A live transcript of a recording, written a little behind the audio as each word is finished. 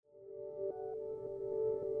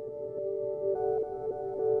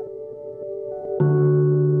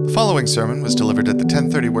The following sermon was delivered at the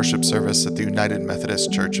 10:30 worship service at the United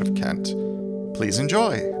Methodist Church of Kent. Please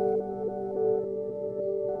enjoy. This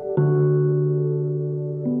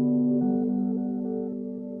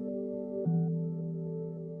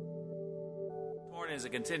morning is a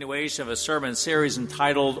continuation of a sermon series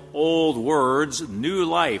entitled Old Words, New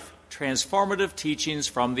Life, Transformative Teachings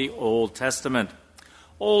from the Old Testament.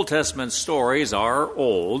 Old Testament stories are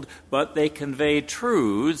old, but they convey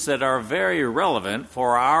truths that are very relevant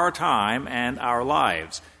for our time and our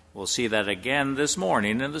lives. We'll see that again this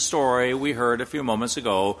morning in the story we heard a few moments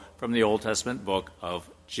ago from the Old Testament book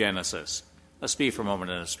of Genesis. Let's be for a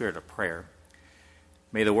moment in a spirit of prayer.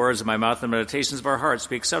 May the words of my mouth and meditations of our hearts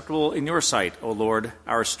be acceptable in your sight, O Lord,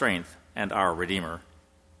 our strength and our Redeemer.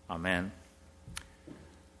 Amen.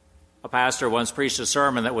 A pastor once preached a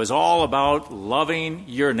sermon that was all about loving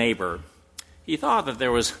your neighbor. He thought that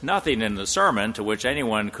there was nothing in the sermon to which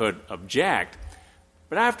anyone could object.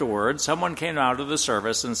 But afterwards, someone came out of the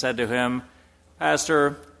service and said to him,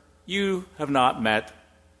 "Pastor, you have not met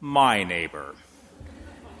my neighbor."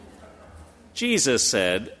 Jesus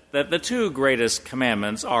said that the two greatest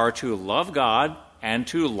commandments are to love God and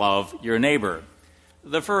to love your neighbor.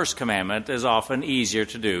 The first commandment is often easier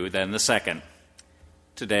to do than the second.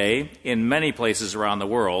 Today, in many places around the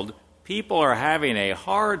world, people are having a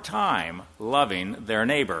hard time loving their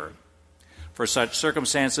neighbor. For such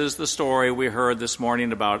circumstances, the story we heard this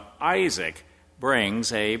morning about Isaac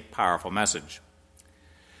brings a powerful message.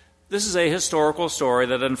 This is a historical story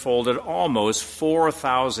that unfolded almost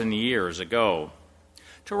 4,000 years ago.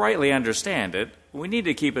 To rightly understand it, we need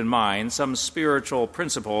to keep in mind some spiritual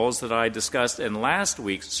principles that I discussed in last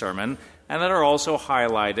week's sermon and that are also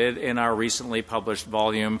highlighted in our recently published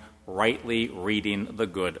volume, Rightly Reading the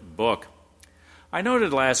Good Book. I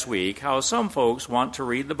noted last week how some folks want to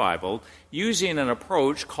read the Bible using an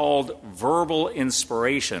approach called verbal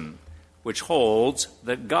inspiration, which holds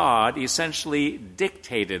that God essentially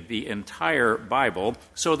dictated the entire Bible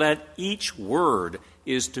so that each word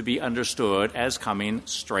is to be understood as coming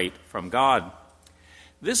straight from God.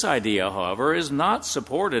 This idea, however, is not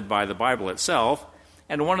supported by the Bible itself,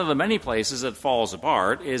 and one of the many places it falls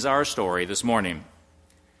apart is our story this morning.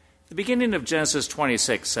 The beginning of Genesis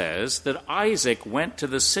 26 says that Isaac went to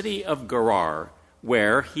the city of Gerar,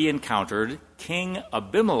 where he encountered King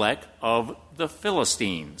Abimelech of the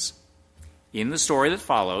Philistines. In the story that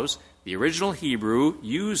follows, the original Hebrew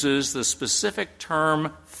uses the specific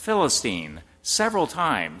term Philistine several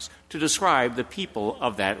times to describe the people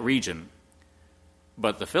of that region.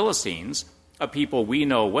 But the Philistines, a people we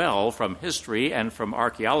know well from history and from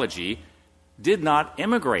archaeology, did not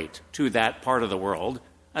immigrate to that part of the world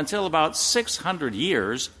until about 600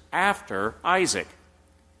 years after Isaac.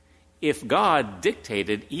 If God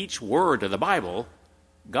dictated each word of the Bible,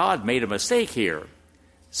 God made a mistake here,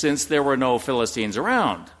 since there were no Philistines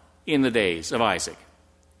around in the days of Isaac.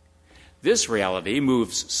 This reality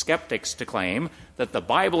moves skeptics to claim that the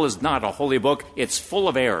Bible is not a holy book, it's full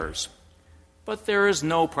of errors. But there is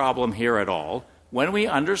no problem here at all when we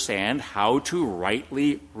understand how to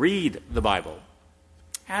rightly read the Bible.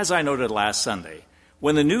 As I noted last Sunday,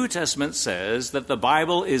 when the New Testament says that the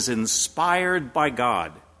Bible is inspired by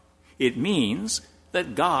God, it means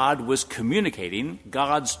that God was communicating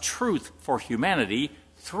God's truth for humanity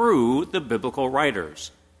through the biblical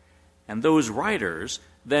writers. And those writers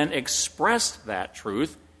then expressed that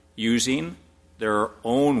truth using their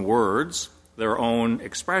own words, their own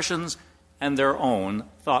expressions, and their own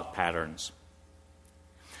thought patterns.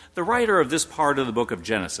 The writer of this part of the book of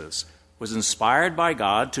Genesis was inspired by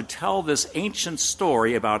God to tell this ancient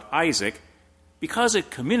story about Isaac because it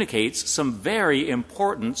communicates some very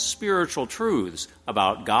important spiritual truths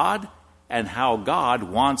about God and how God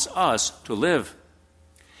wants us to live.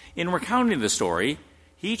 In recounting the story,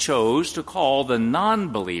 he chose to call the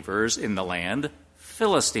non-believers in the land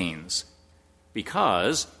Philistines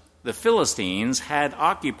because the Philistines had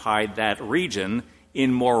occupied that region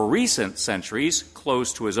in more recent centuries,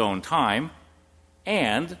 close to his own time,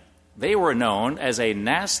 and they were known as a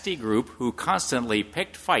nasty group who constantly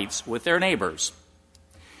picked fights with their neighbors.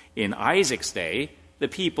 In Isaac's day, the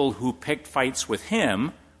people who picked fights with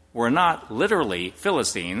him were not literally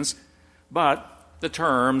Philistines, but the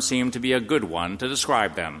term seemed to be a good one to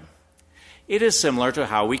describe them. It is similar to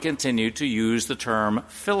how we continue to use the term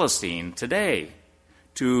Philistine today,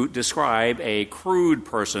 to describe a crude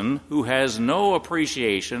person who has no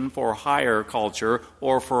appreciation for higher culture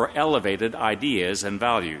or for elevated ideas and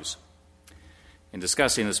values. In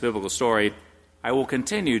discussing this biblical story, I will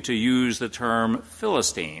continue to use the term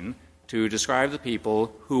Philistine to describe the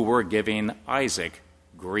people who were giving Isaac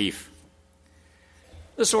grief.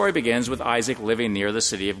 The story begins with Isaac living near the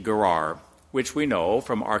city of Gerar, which we know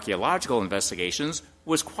from archaeological investigations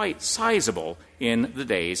was quite sizable in the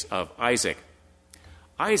days of Isaac.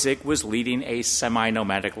 Isaac was leading a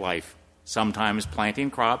semi-nomadic life, sometimes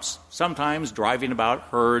planting crops, sometimes driving about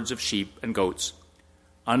herds of sheep and goats.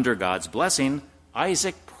 Under God's blessing,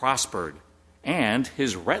 Isaac prospered, and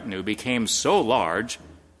his retinue became so large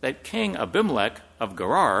that King Abimelech of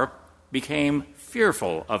Gerar became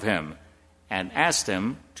fearful of him and asked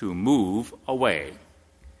him to move away.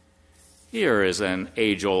 Here is an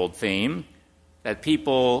age-old theme that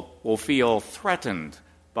people will feel threatened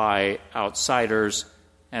by outsiders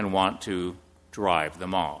and want to drive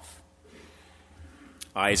them off.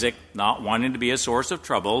 Isaac, not wanting to be a source of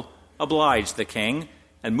trouble, obliged the king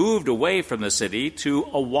and moved away from the city to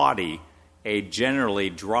a wadi, a generally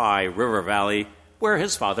dry river valley where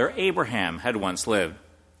his father Abraham had once lived.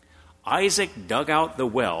 Isaac dug out the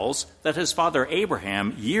wells that his father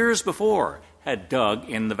Abraham years before had dug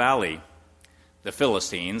in the valley. The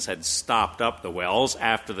Philistines had stopped up the wells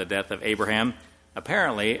after the death of Abraham,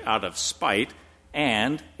 apparently out of spite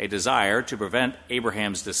and a desire to prevent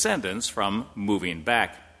Abraham's descendants from moving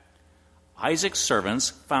back. Isaac's servants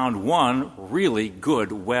found one really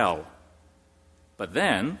good well. But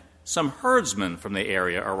then some herdsmen from the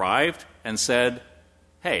area arrived and said,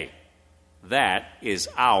 "Hey, that is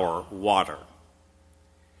our water."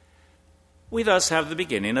 We thus have the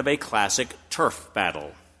beginning of a classic turf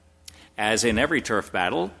battle. As in every turf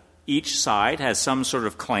battle, each side has some sort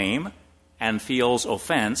of claim and feels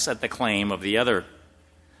offense at the claim of the other.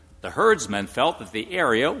 The herdsmen felt that the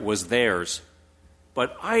area was theirs,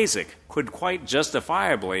 but Isaac could quite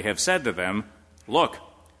justifiably have said to them, "Look,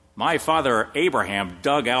 my father Abraham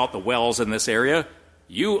dug out the wells in this area.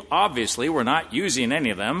 You obviously were not using any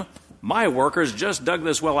of them. My workers just dug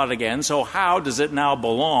this well out again, so how does it now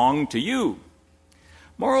belong to you?"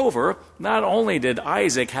 Moreover, not only did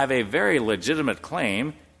Isaac have a very legitimate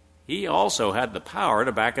claim, he also had the power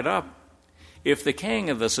to back it up. If the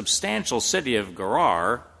king of the substantial city of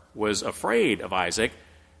Gerar was afraid of Isaac,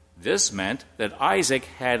 this meant that Isaac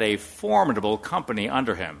had a formidable company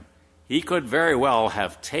under him. He could very well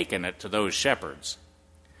have taken it to those shepherds.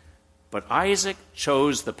 But Isaac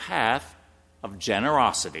chose the path of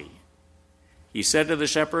generosity. He said to the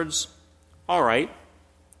shepherds, "All right,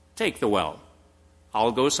 take the well.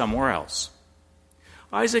 I'll go somewhere else."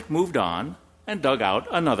 Isaac moved on and dug out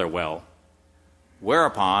another well.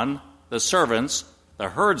 Whereupon the servants, the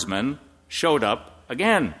herdsmen, showed up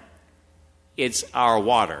again. "It's our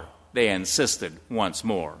water," they insisted once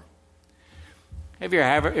more. Have you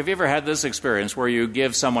ever had this experience where you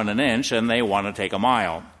give someone an inch and they want to take a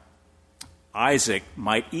mile? Isaac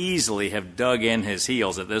might easily have dug in his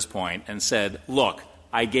heels at this point and said, "Look,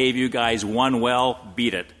 I gave you guys one well,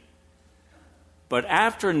 beat it." But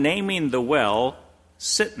after naming the well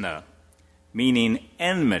Sitnah, meaning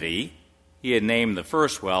enmity, he had named the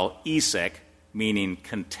first well Esek, meaning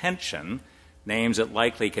contention, names that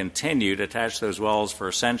likely continued attached to those wells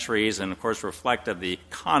for centuries and, of course, reflected the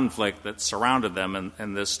conflict that surrounded them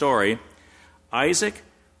in this story. Isaac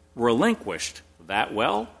relinquished that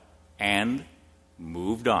well and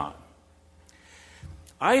moved on.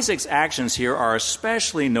 Isaac's actions here are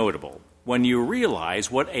especially notable when you realize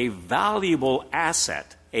what a valuable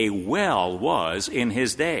asset a well was in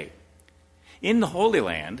his day. In the Holy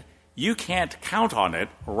Land, you can't count on it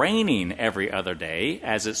raining every other day,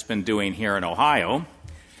 as it's been doing here in Ohio.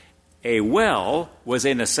 A well was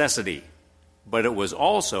a necessity, but it was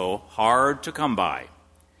also hard to come by.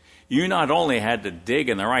 You not only had to dig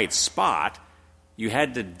in the right spot, you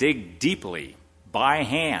had to dig deeply, by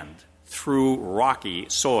hand, through rocky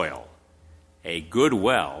soil. A good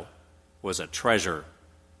well was a treasure.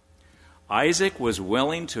 Isaac was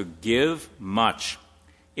willing to give much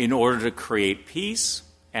in order to create peace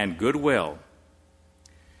and goodwill.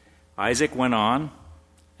 Isaac went on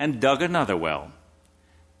and dug another well.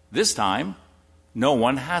 This time, no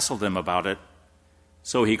one hassled him about it,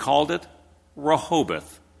 so he called it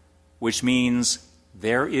Rehoboth, which means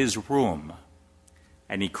there is room,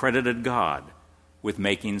 and he credited God with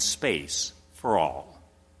making space for all.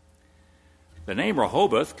 The name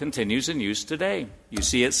Rehoboth continues in use today. You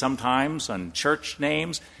see it sometimes on church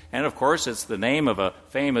names, and of course it's the name of a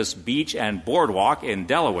famous beach and boardwalk in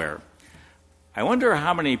Delaware. I wonder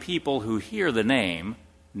how many people who hear the name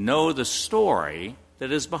know the story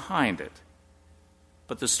that is behind it.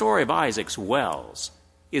 But the story of Isaac's wells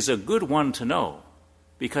is a good one to know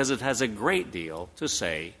because it has a great deal to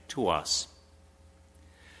say to us.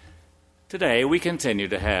 Today we continue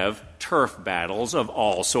to have turf battles of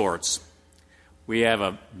all sorts. We have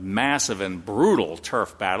a massive and brutal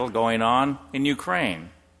turf battle going on in Ukraine.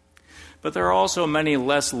 But there are also many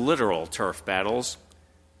less literal turf battles.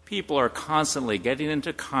 People are constantly getting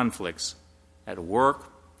into conflicts at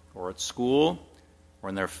work or at school or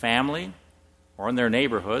in their family or in their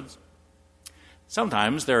neighborhoods.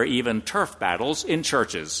 Sometimes there are even turf battles in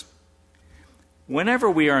churches.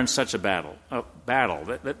 Whenever we are in such a battle,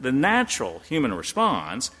 the natural human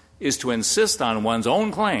response is to insist on one's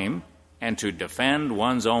own claim and to defend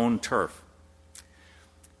one's own turf.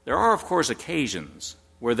 There are, of course, occasions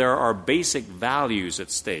where there are basic values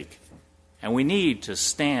at stake, and we need to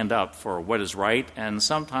stand up for what is right and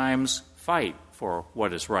sometimes fight for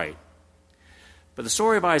what is right. But the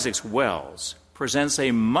story of Isaac's wells presents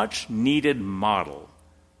a much-needed model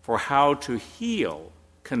for how to heal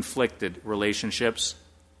conflicted relationships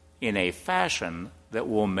in a fashion that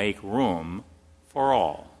will make room for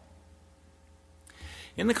all.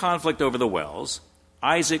 In the conflict over the wells,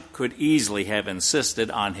 Isaac could easily have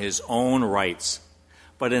insisted on his own rights,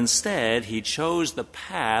 but instead he chose the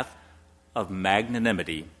path of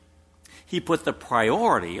magnanimity. He put the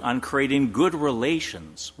priority on creating good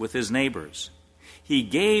relations with his neighbors. He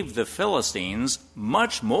gave the Philistines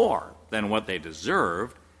much more than what they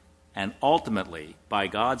deserved, and ultimately, by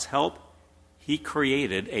God's help, he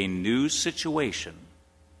created a new situation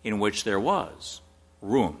in which there was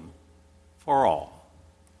room for all.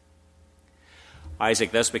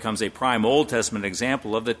 Isaac thus becomes a prime Old Testament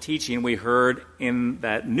example of the teaching we heard in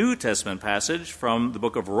that New Testament passage from the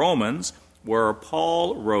book of Romans, where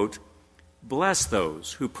Paul wrote, "Bless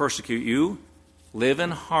those who persecute you. Live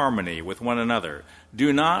in harmony with one another.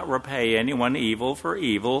 Do not repay anyone evil for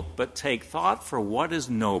evil, but take thought for what is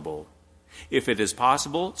noble. If it is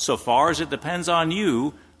possible, so far as it depends on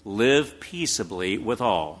you, live peaceably with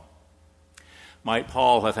all." Might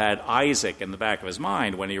Paul have had Isaac in the back of his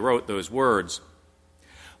mind when he wrote those words?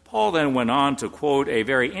 Paul then went on to quote a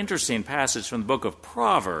very interesting passage from the book of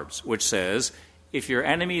Proverbs, which says, "If your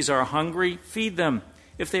enemies are hungry, feed them.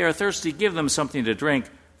 If they are thirsty, give them something to drink,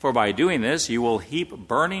 for by doing this you will heap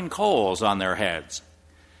burning coals on their heads."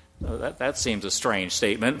 That seems a strange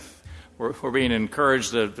statement. We're being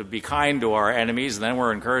encouraged to be kind to our enemies, and then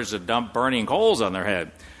we're encouraged to dump burning coals on their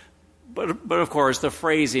head. But of course, the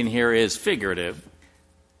phrasing here is figurative.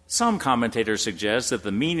 Some commentators suggest that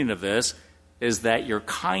the meaning of this is that your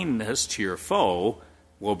kindness to your foe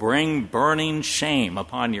will bring burning shame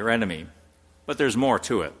upon your enemy. But there's more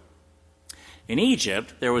to it. In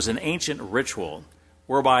Egypt, there was an ancient ritual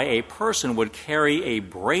whereby a person would carry a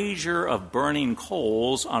brazier of burning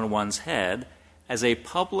coals on one's head as a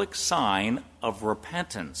public sign of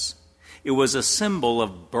repentance. It was a symbol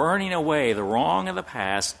of burning away the wrong of the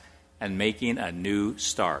past and making a new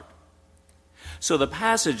start. So the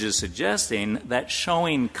passage is suggesting that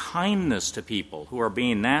showing kindness to people who are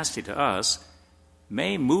being nasty to us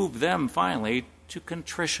may move them finally to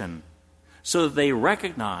contrition, so that they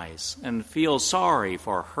recognize and feel sorry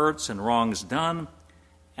for hurts and wrongs done,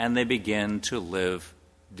 and they begin to live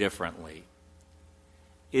differently.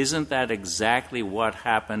 Isn't that exactly what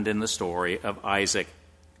happened in the story of Isaac?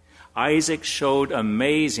 Isaac showed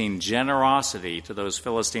amazing generosity to those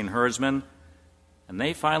Philistine herdsmen, and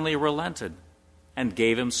they finally relented and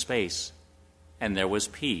gave him space, and there was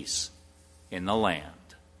peace in the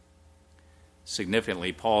land.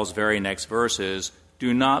 Significantly, Paul's very next verse is,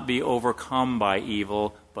 "Do not be overcome by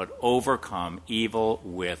evil, but overcome evil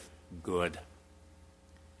with good."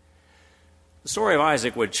 The story of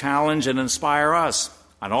Isaac would challenge and inspire us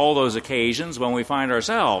on all those occasions when we find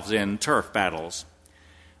ourselves in turf battles.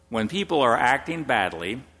 When people are acting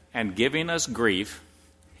badly and giving us grief,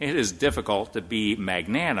 it is difficult to be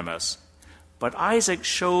magnanimous. But Isaac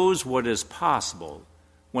shows what is possible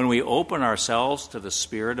when we open ourselves to the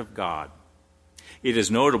Spirit of God. It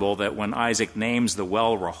is notable that when Isaac names the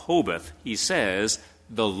well Rehoboth, he says,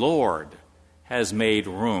 "The Lord has made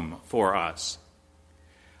room for us."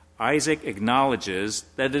 Isaac acknowledges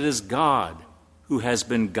that it is God who has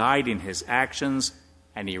been guiding his actions,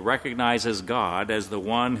 and he recognizes God as the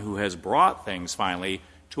one who has brought things finally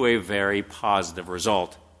to a very positive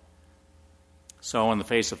result. So in the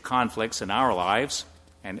face of conflicts in our lives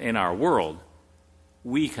and in our world,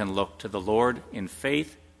 we can look to the Lord in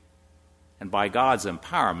faith, and by God's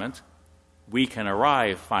empowerment, we can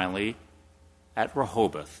arrive finally at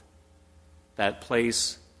Rehoboth, that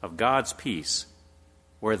place of God's peace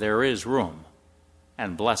where there is room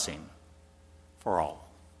and blessing for all.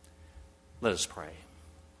 Let us pray.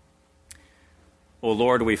 O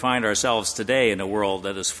Lord, we find ourselves today in a world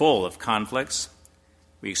that is full of conflicts.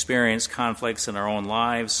 We experience conflicts in our own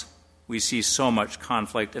lives. We see so much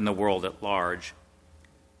conflict in the world at large.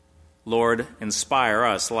 Lord, inspire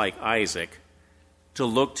us like Isaac to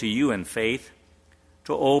look to you in faith,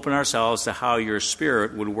 to open ourselves to how your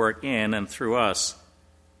Spirit would work in and through us,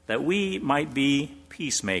 that we might be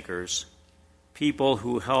peacemakers, people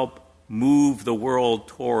who help move the world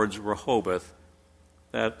towards Rehoboth,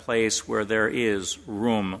 that place where there is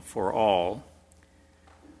room for all.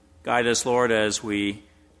 Guide us, Lord, as we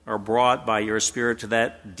are brought by your Spirit to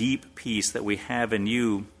that deep peace that we have in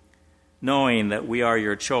you, knowing that we are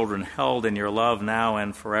your children, held in your love now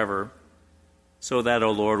and forever, so that,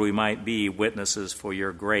 O Lord, we might be witnesses for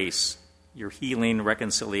your grace, your healing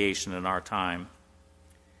reconciliation in our time.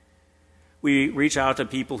 We reach out to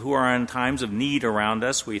people who are in times of need around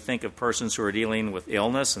us. We think of persons who are dealing with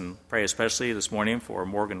illness, and pray especially this morning for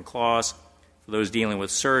Morgan Claus, for those dealing with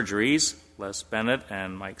surgeries, Les Bennett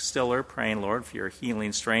and Mike Stiller, praying, Lord, for your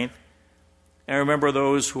healing strength. And remember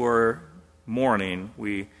those who are mourning.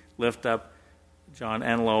 We lift up John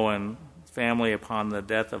Enlow and family upon the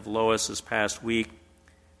death of Lois this past week.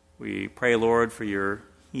 We pray, Lord, for your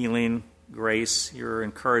healing grace, your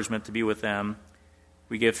encouragement to be with them.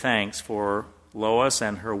 We give thanks for Lois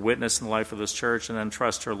and her witness in the life of this church, and then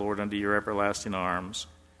trust her, Lord, into your everlasting arms.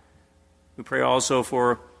 We pray also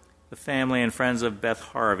for the family and friends of Beth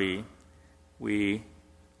Harvey. We,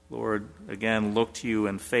 Lord, again look to you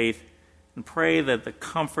in faith and pray that the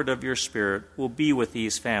comfort of your Spirit will be with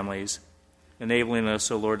these families, enabling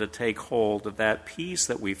us, O Lord, to take hold of that peace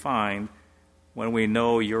that we find when we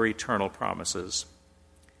know your eternal promises.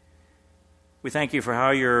 We thank you for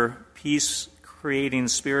how your peace-creating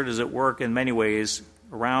Spirit is at work in many ways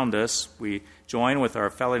around us. We join with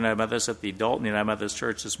our fellow United Methodists at the Dalton United Methodist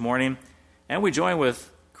Church this morning, and we join with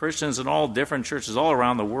Christians in all different churches all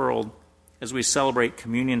around the world as we celebrate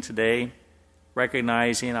communion today,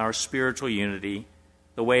 recognizing our spiritual unity,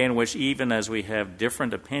 the way in which even as we have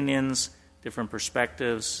different opinions, different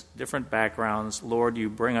perspectives, different backgrounds, Lord, you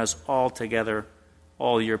bring us all together,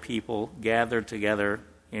 all your people gathered together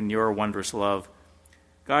in your wondrous love.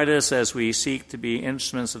 Guide us as we seek to be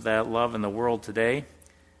instruments of that love in the world today.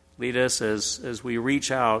 Lead us as we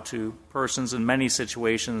reach out to persons in many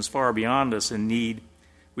situations far beyond us in need.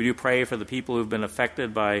 We do pray for the people who've been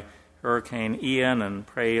affected by Hurricane Ian, and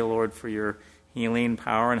pray, Lord, for your healing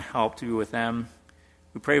power and help to be with them.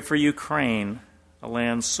 We pray for Ukraine, a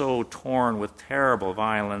land so torn with terrible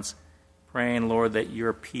violence, praying, Lord, that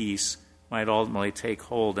your peace might ultimately take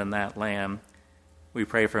hold in that land. We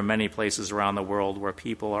pray for many places around the world where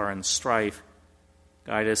people are in strife.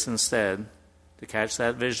 Guide us instead to catch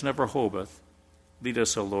that vision of Rehoboth. Lead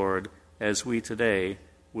us, O Lord, as we today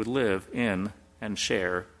would live in and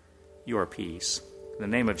share your peace. In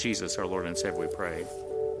the name of Jesus, our Lord and Savior, we pray.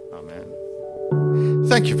 Amen.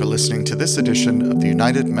 Thank you for listening to this edition of the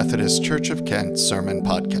United Methodist Church of Kent Sermon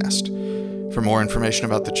Podcast. For more information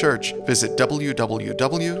about the church, visit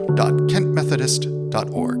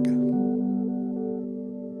www.kentmethodist.org.